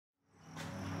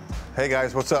Hey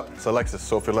guys, what's up? It's Alexis,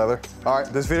 Sophie Leather. All right,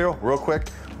 this video, real quick,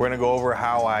 we're gonna go over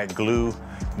how I glue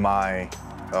my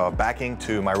backing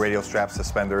to my radial strap,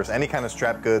 suspenders, any kind of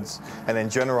strap goods, and in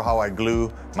general, how I glue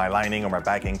my lining or my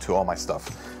backing to all my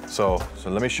stuff. So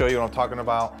let me show you what I'm talking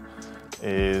about,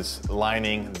 is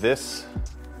lining this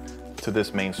to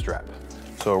this main strap.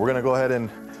 So we're gonna go ahead and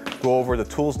go over the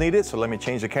tools needed. So let me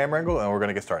change the camera angle and we're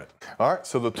gonna get started. All right,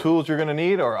 so the tools you're gonna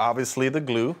need are obviously the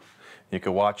glue. You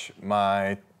can watch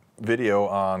my video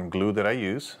on glue that I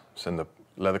use. It's in the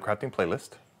leather crafting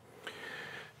playlist.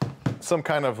 Some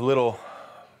kind of little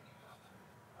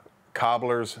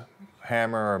cobbler's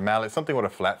hammer or mallet, something with a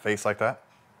flat face like that.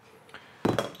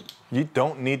 You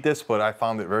don't need this, but I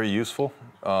found it very useful.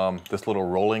 This little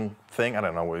rolling thing, I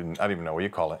don't even know what you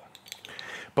call it.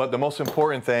 But the most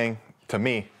important thing to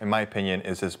me, in my opinion,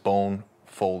 is this bone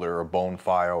folder or bone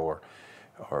file,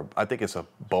 or I think it's a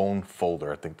bone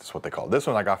folder. I think that's what they call it. This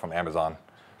one I got from Amazon.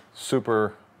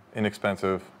 Super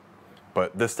inexpensive,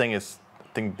 but this thing is, I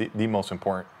think, the most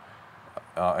important,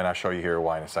 and I'll show you here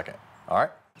why in a second. All right.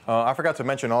 I forgot to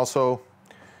mention also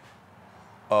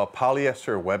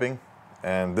polyester webbing,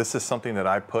 and this is something that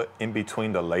I put in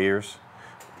between the layers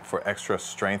for extra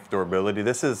strength, durability.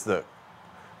 This is the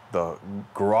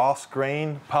gross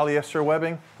grain polyester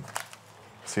webbing.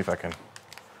 Let's see if I can.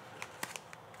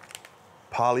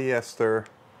 Polyester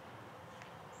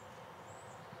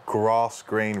gross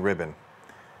grain ribbon.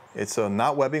 It's a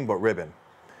not webbing, but ribbon.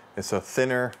 It's a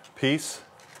thinner piece,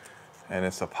 and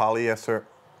it's a polyester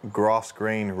gross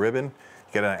grain ribbon. You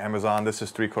get it on Amazon. This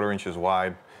is 3/4 inches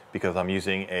wide because I'm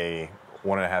using a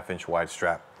 1.5 inch wide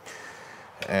strap.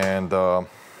 And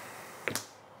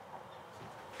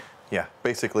yeah,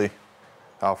 basically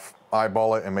I'll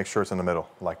eyeball it and make sure it's in the middle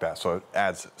like that. So it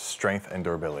adds strength and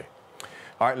durability.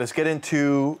 All right, let's get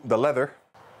into the leather.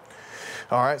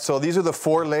 All right, so these are the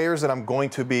 4 layers that I'm going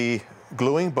to be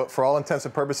gluing, but for all intents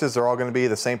and purposes, they're all gonna be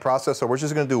the same process. So we're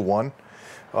just gonna do one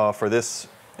for this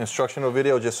instructional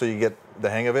video, just so you get the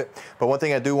hang of it. But one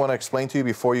thing I do wanna explain to you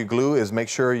before you glue is make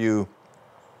sure you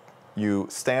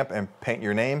stamp and paint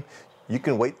your name. You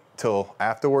can wait till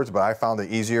afterwards, but I found it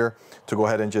easier to go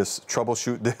ahead and just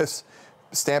troubleshoot this.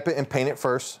 Stamp it and paint it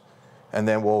first, and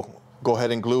then we'll go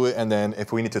ahead and glue it, and then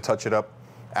if we need to touch it up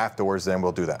afterwards, then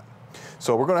we'll do that.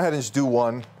 So we're going to go ahead and just do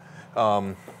one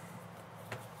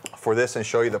for this and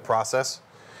show you the process.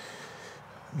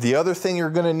 The other thing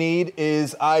you're going to need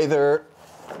is either,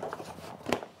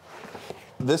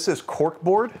 this is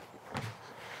corkboard,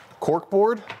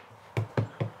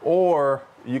 or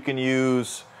you can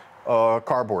use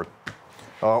cardboard,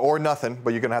 or nothing,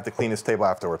 but you're going to have to clean this table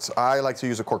afterwards. I like to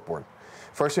use a corkboard.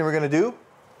 First thing we're going to do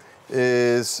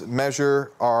is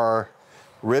measure our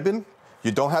ribbon.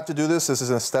 You don't have to do this. This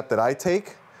is a step that I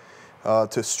take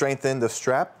to strengthen the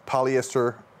strap,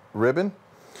 polyester ribbon.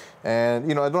 And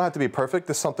you know, it don't have to be perfect.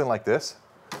 It's something like this.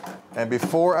 And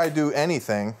before I do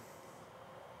anything,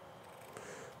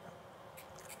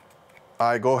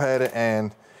 I go ahead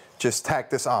and just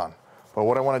tack this on. But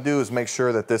what I want to do is make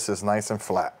sure that this is nice and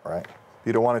flat, right?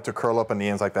 You don't want it to curl up in the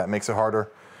ends like that. It makes it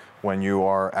harder when you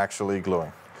are actually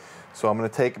gluing. So I'm going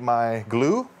to take my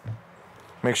glue.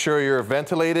 Make sure you're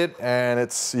ventilated and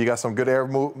you got some good air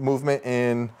movement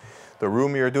in the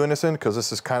room you're doing this in, because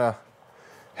this is kind of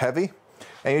heavy.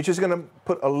 And you're just going to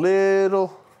put a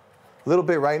little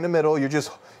bit right in the middle.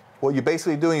 What you're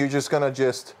basically doing, you're just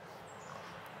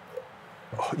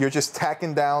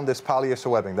tacking down this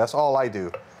polyester webbing. That's all I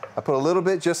do. I put a little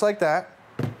bit just like that,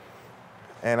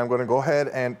 and I'm going to go ahead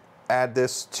and add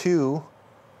this to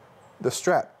the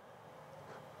strap.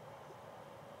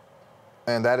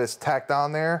 And that is tacked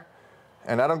on there.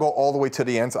 And I don't go all the way to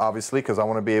the ends, obviously, because I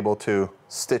want to be able to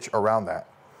stitch around that.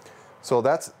 So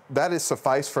that is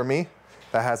suffice for me.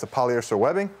 That has the polyester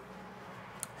webbing.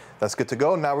 That's good to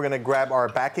go. Now we're going to grab our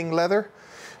backing leather.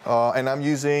 And I'm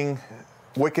using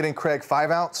Wicked & Craig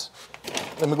 5 ounce.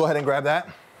 Let me go ahead and grab that.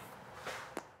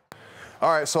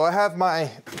 All right, so I have my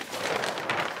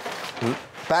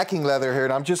backing leather here,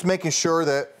 and I'm just making sure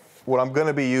that what I'm going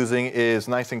to be using is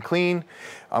nice and clean.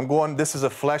 This is a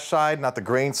flesh side, not the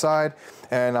grain side.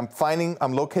 And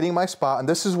I'm locating my spot. And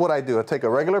this is what I do. I take a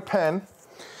regular pen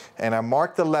and I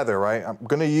mark the leather, right? I'm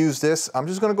going to use this. I'm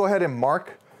just going to go ahead and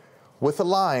mark with a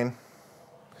line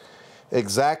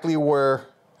exactly where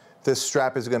this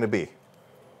strap is going to be.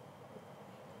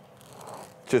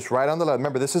 Just right on the leather.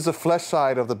 Remember, this is the flesh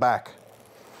side of the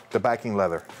backing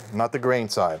leather, not the grain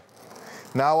side.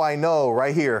 Now I know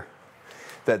right here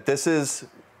that this is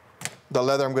the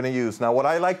leather I'm going to use. Now what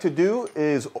I like to do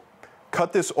is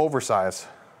cut this oversize.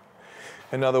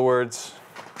 In other words,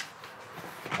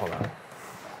 hold on.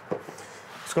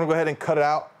 Just going to go ahead and cut it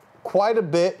out quite a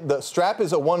bit. The strap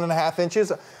is at 1.5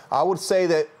 inches. I would say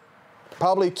that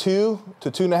probably 2 to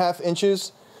 2.5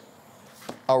 inches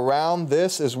around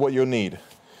this is what you'll need.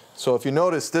 So if you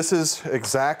notice, this is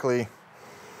exactly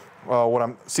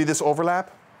see this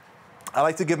overlap? I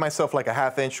like to give myself like a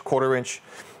 1/2 inch, 1/4 inch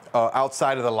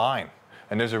outside of the line.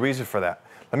 And there's a reason for that.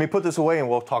 Let me put this away and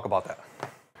we'll talk about that.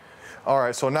 All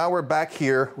right, so now we're back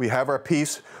here. We have our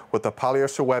piece with the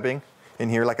polyester webbing in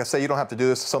here. Like I said, you don't have to do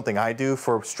this. It's something I do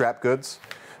for strap goods.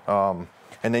 And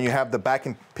then you have the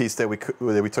backing piece that we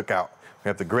took out. We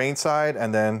have the grain side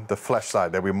and then the flesh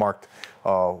side that we marked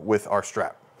with our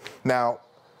strap. Now,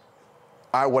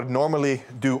 I would normally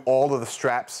do all of the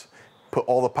straps, put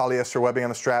all the polyester webbing on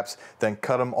the straps, then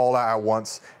cut them all out at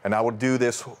once, and I would do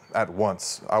this at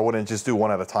once. I wouldn't just do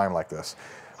one at a time like this.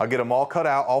 I'll get them all cut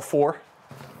out, all 4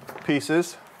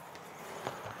 pieces.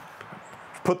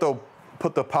 Put the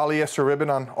polyester ribbon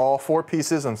on all 4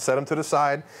 pieces and set them to the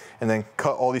side, and then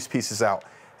cut all these pieces out.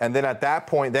 And then at that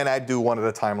point, then I do one at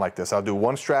a time like this. I'll do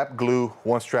 1 strap, glue,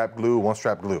 1 strap, glue, 1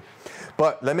 strap, glue.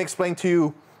 But let me explain to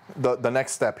you the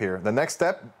next step here. The next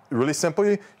step, really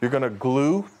simply, you're gonna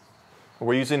glue.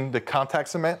 We're using the contact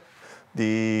cement,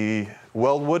 the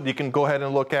weldwood. You can go ahead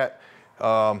and look at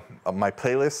my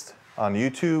playlist on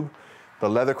YouTube, the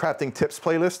leather crafting tips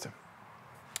playlist,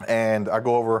 and I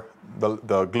go over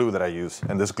the glue that I use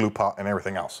and this glue pot and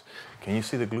everything else. Can you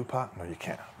see the glue pot? No, you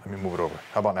can't. Let me move it over.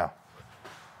 How about now?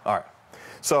 All right.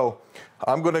 So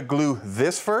I'm gonna glue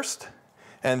this first,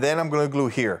 and then I'm gonna glue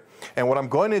here. And what I'm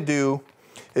going to do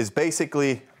is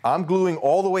basically, I'm gluing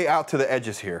all the way out to the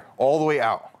edges here, all the way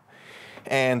out.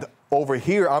 And over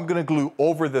here, I'm gonna glue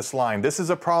over this line. This is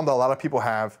a problem that a lot of people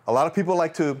have. A lot of people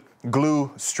like to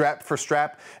glue strap for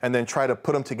strap and then try to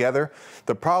put them together.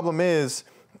 The problem is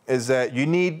that you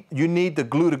need the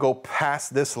glue to go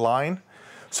past this line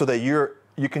so that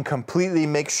you can completely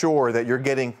make sure that you're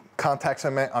getting contact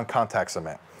cement on contact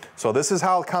cement. So this is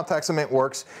how contact cement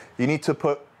works. You need to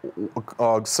put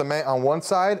cement on one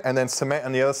side and then cement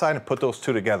on the other side and put those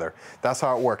 2 together. That's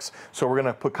how it works. So we're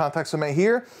gonna put contact cement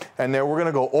here, and then we're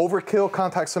gonna go overkill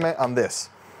contact cement on this.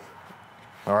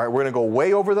 All right, we're gonna go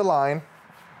way over the line,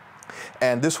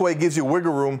 and this way it gives you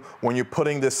wiggle room when you're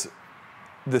putting this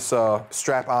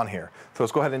strap on here. So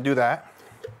let's go ahead and do that.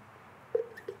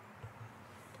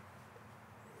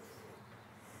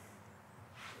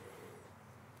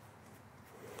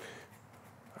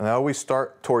 And I always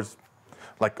start towards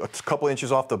like a couple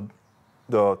inches off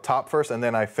the top first, and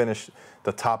then I finish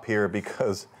the top here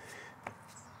because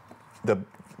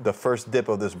the first dip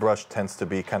of this brush tends to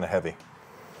be kind of heavy.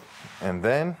 And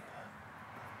then,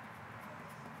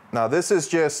 now this is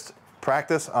just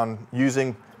practice on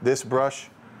using this brush.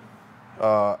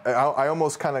 I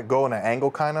almost kind of go in an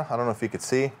angle I don't know if you could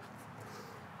see,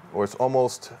 or it's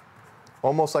almost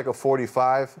like a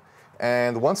 45.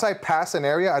 And once I pass an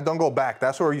area, I don't go back.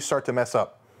 That's where you start to mess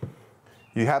up.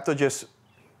 You have to just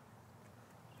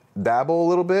dabble a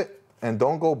little bit and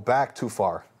don't go back too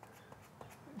far.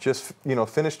 Just,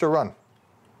 finish the run.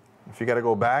 If you got to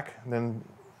go back, then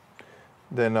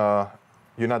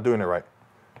you're not doing it right.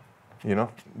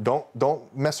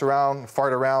 Don't mess around,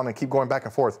 fart around, and keep going back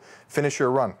and forth. Finish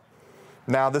your run.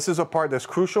 Now, this is a part that's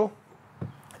crucial,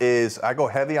 is I go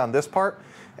heavy on this part,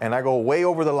 and I go way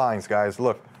over the lines, guys.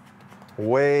 Look,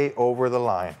 way over the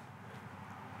line.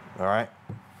 All right?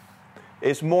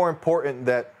 It's more important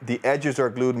that the edges are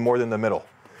glued more than the middle.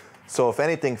 So if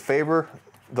anything, favor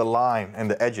the line and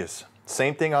the edges.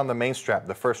 Same thing on the main strap,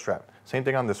 the first strap. Same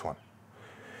thing on this one.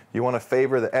 You want to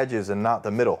favor the edges and not the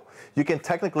middle. You can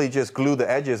technically just glue the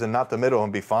edges and not the middle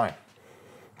and be fine,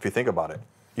 if you think about it.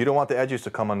 You don't want the edges to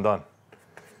come undone.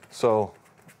 So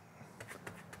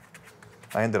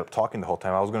I ended up talking the whole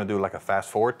time. I was going to do like a fast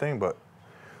forward thing, but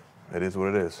it is what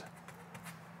it is.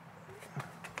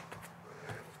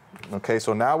 Okay,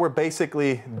 so now we're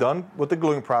basically done with the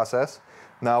gluing process.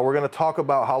 Now we're gonna talk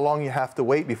about how long you have to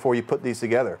wait before you put these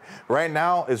together. Right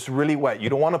now, it's really wet. You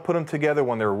don't wanna put them together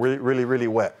when they're really, really, really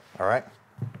wet, all right?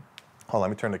 Hold on, let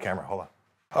me turn the camera, hold on.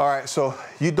 All right, so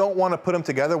you don't wanna put them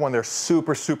together when they're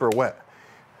super, super wet.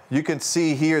 You can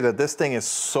see here that this thing is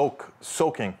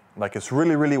soaking, like it's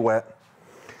really, really wet.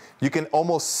 You can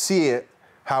almost see it,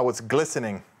 how it's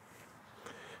glistening.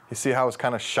 You see how it's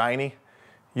kind of shiny?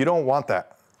 You don't want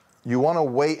that. You want to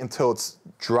wait until it's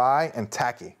dry and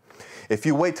tacky. If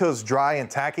you wait till it's dry and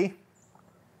tacky,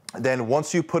 then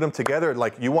once you put them together,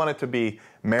 like you want it to be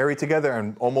married together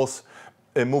and almost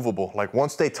immovable. Like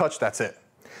once they touch, that's it.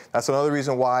 That's another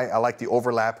reason why I like the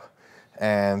overlap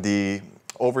and the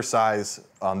oversize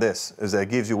on this, is that it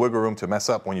gives you wiggle room to mess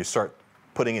up when you start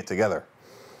putting it together.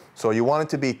 So you want it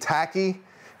to be tacky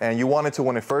and you want it to,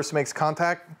 when it first makes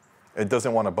contact, it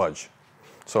doesn't want to budge.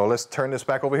 So let's turn this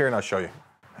back over here and I'll show you.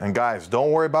 And guys,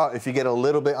 don't worry about if you get a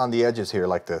little bit on the edges here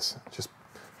like this. Just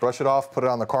brush it off, put it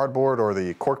on the cardboard or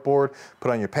the cork board, put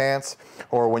it on your pants,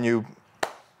 or when you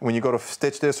go to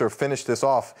stitch this or finish this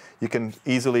off, you can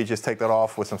easily just take that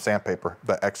off with some sandpaper,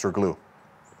 the extra glue.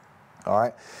 All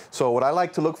right, so what I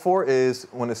like to look for is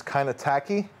when it's kind of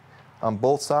tacky on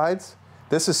both sides.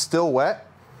 This is still wet,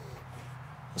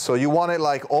 so you want it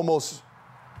like almost,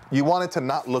 you want it to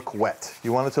not look wet.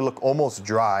 You want it to look almost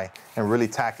dry and really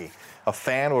tacky. A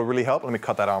fan will really help. Let me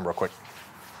cut that on real quick.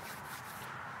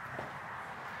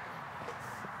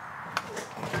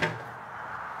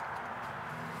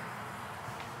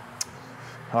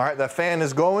 All right, that fan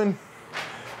is going,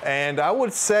 and I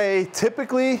would say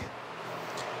typically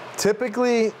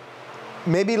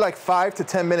maybe like 5 to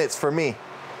 10 minutes for me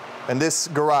in this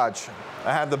garage.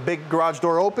 I had the big garage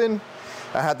door open,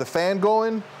 I had the fan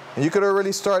going, and you could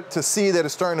already start to see that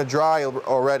it's starting to dry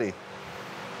already.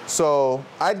 So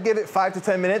I'd give it 5 to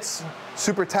 10 minutes,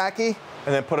 super tacky,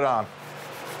 and then put it on.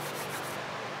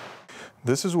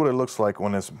 This is what it looks like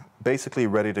when it's basically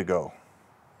ready to go.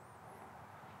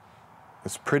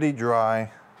 It's pretty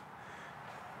dry.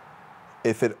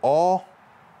 If it all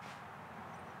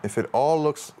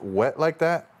looks wet like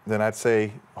that, then I'd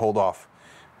say hold off.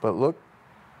 But look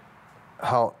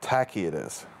how tacky it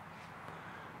is.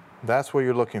 That's what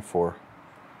you're looking for.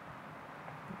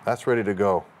 That's ready to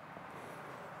go.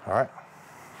 All right,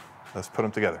 let's put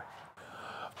them together.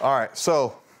 All right,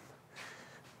 so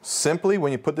simply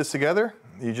when you put this together,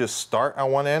 you just start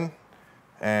on one end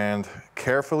and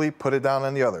carefully put it down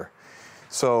on the other.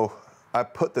 So I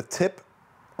put the tip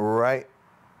right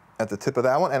at the tip of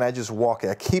that one and I just walk it.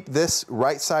 I keep this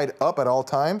right side up at all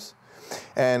times,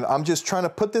 and I'm just trying to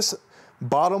put this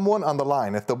bottom one on the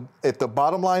line. If the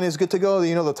bottom line is good to go, then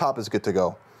you know the top is good to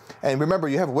go. And remember,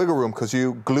 you have wiggle room because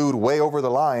you glued way over the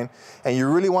line, and you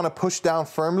really want to push down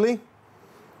firmly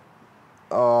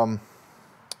on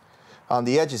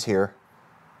the edges here.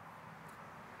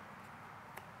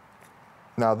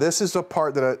 Now this is the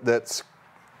part that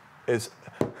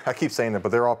I keep saying that,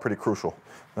 but they're all pretty crucial.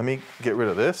 Let me get rid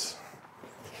of this.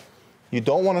 You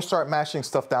don't want to start mashing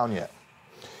stuff down yet.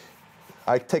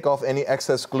 I take off any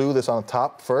excess glue that's on the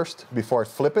top first before I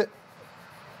flip it.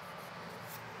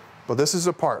 But this is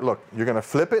the part, look, you're gonna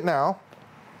flip it now,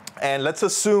 and let's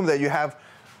assume that you have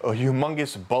a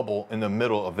humongous bubble in the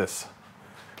middle of this,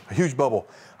 a huge bubble.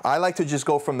 I like to just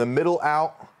go from the middle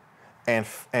out and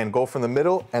go from the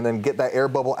middle and then get that air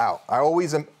bubble out. I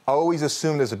always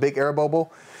assume there's a big air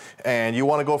bubble, and you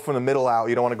wanna go from the middle out,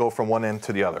 you don't wanna go from one end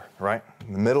to the other, right?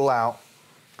 The middle out,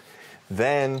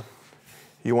 then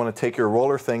you wanna take your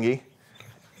roller thingy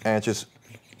and just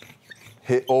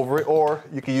hit over it, or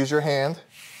you can use your hand.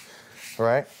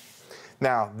 Right?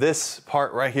 Now, this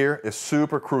part right here is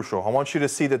super crucial. I want you to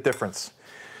see the difference.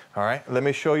 All right, let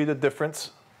me show you the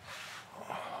difference.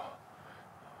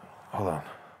 Hold on.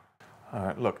 All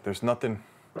right, look, there's nothing,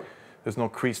 there's no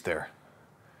crease there.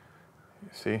 You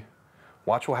see?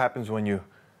 Watch what happens when you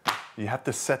have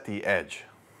to set the edge.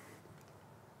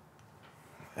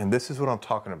 And this is what I'm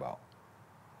talking about.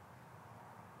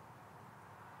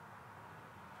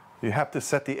 You have to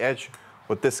set the edge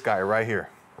with this guy right here.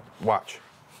 Watch.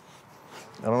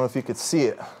 I don't know if you could see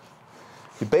it.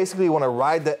 You basically want to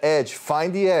ride the edge,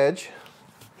 find the edge,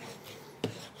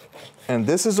 and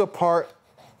this is a part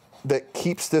that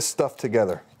keeps this stuff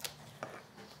together.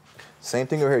 Same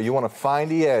thing over here. You want to find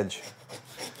the edge,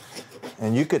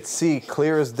 and you could see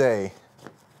clear as day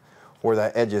where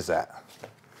that edge is at.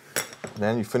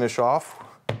 Then you finish off,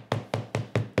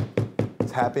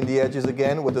 tapping the edges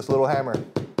again with this little hammer.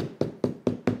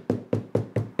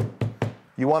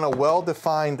 You want a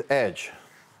well-defined edge.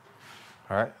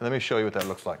 All right, let me show you what that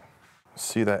looks like.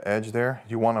 See that edge there?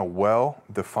 You want a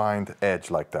well-defined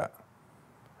edge like that.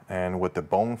 And with the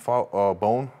bone file,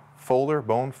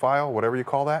 whatever you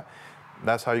call that,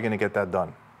 that's how you're gonna get that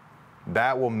done.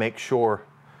 That will make sure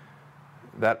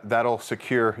that that'll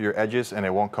secure your edges and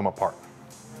it won't come apart.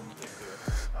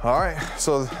 All right,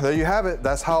 so there you have it.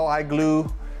 That's how I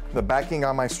glue the backing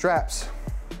on my straps.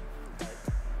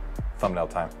 Thumbnail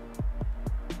time.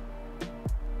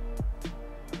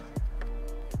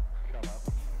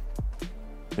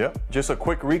 Yep, just a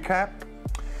quick recap.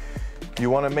 You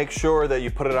want to make sure that you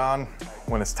put it on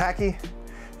when it's tacky.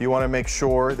 You want to make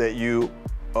sure that you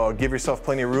give yourself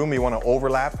plenty of room. You want to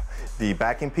overlap the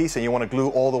backing piece, and you want to glue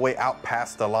all the way out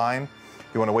past the line.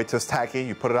 You want to wait till it's tacky,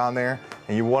 you put it on there,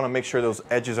 and you want to make sure those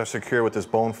edges are secure with this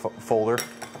bone folder.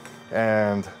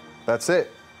 And that's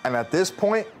it. And at this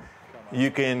point,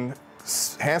 you can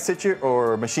hand stitch it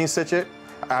or machine stitch it.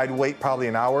 I'd wait probably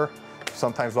an hour,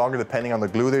 sometimes longer depending on the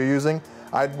glue they're using.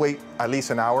 I'd wait at least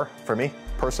an hour for me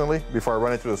personally before I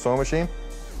run it through the sewing machine.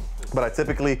 But I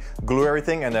typically glue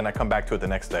everything and then I come back to it the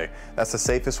next day. That's the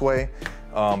safest way.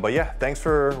 But yeah, thanks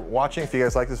for watching. If you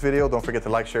guys like this video, don't forget to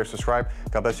like, share, subscribe.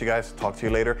 God bless you guys. Talk to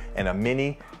you later. And a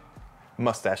mini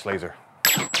mustache laser.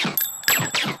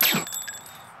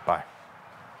 Bye.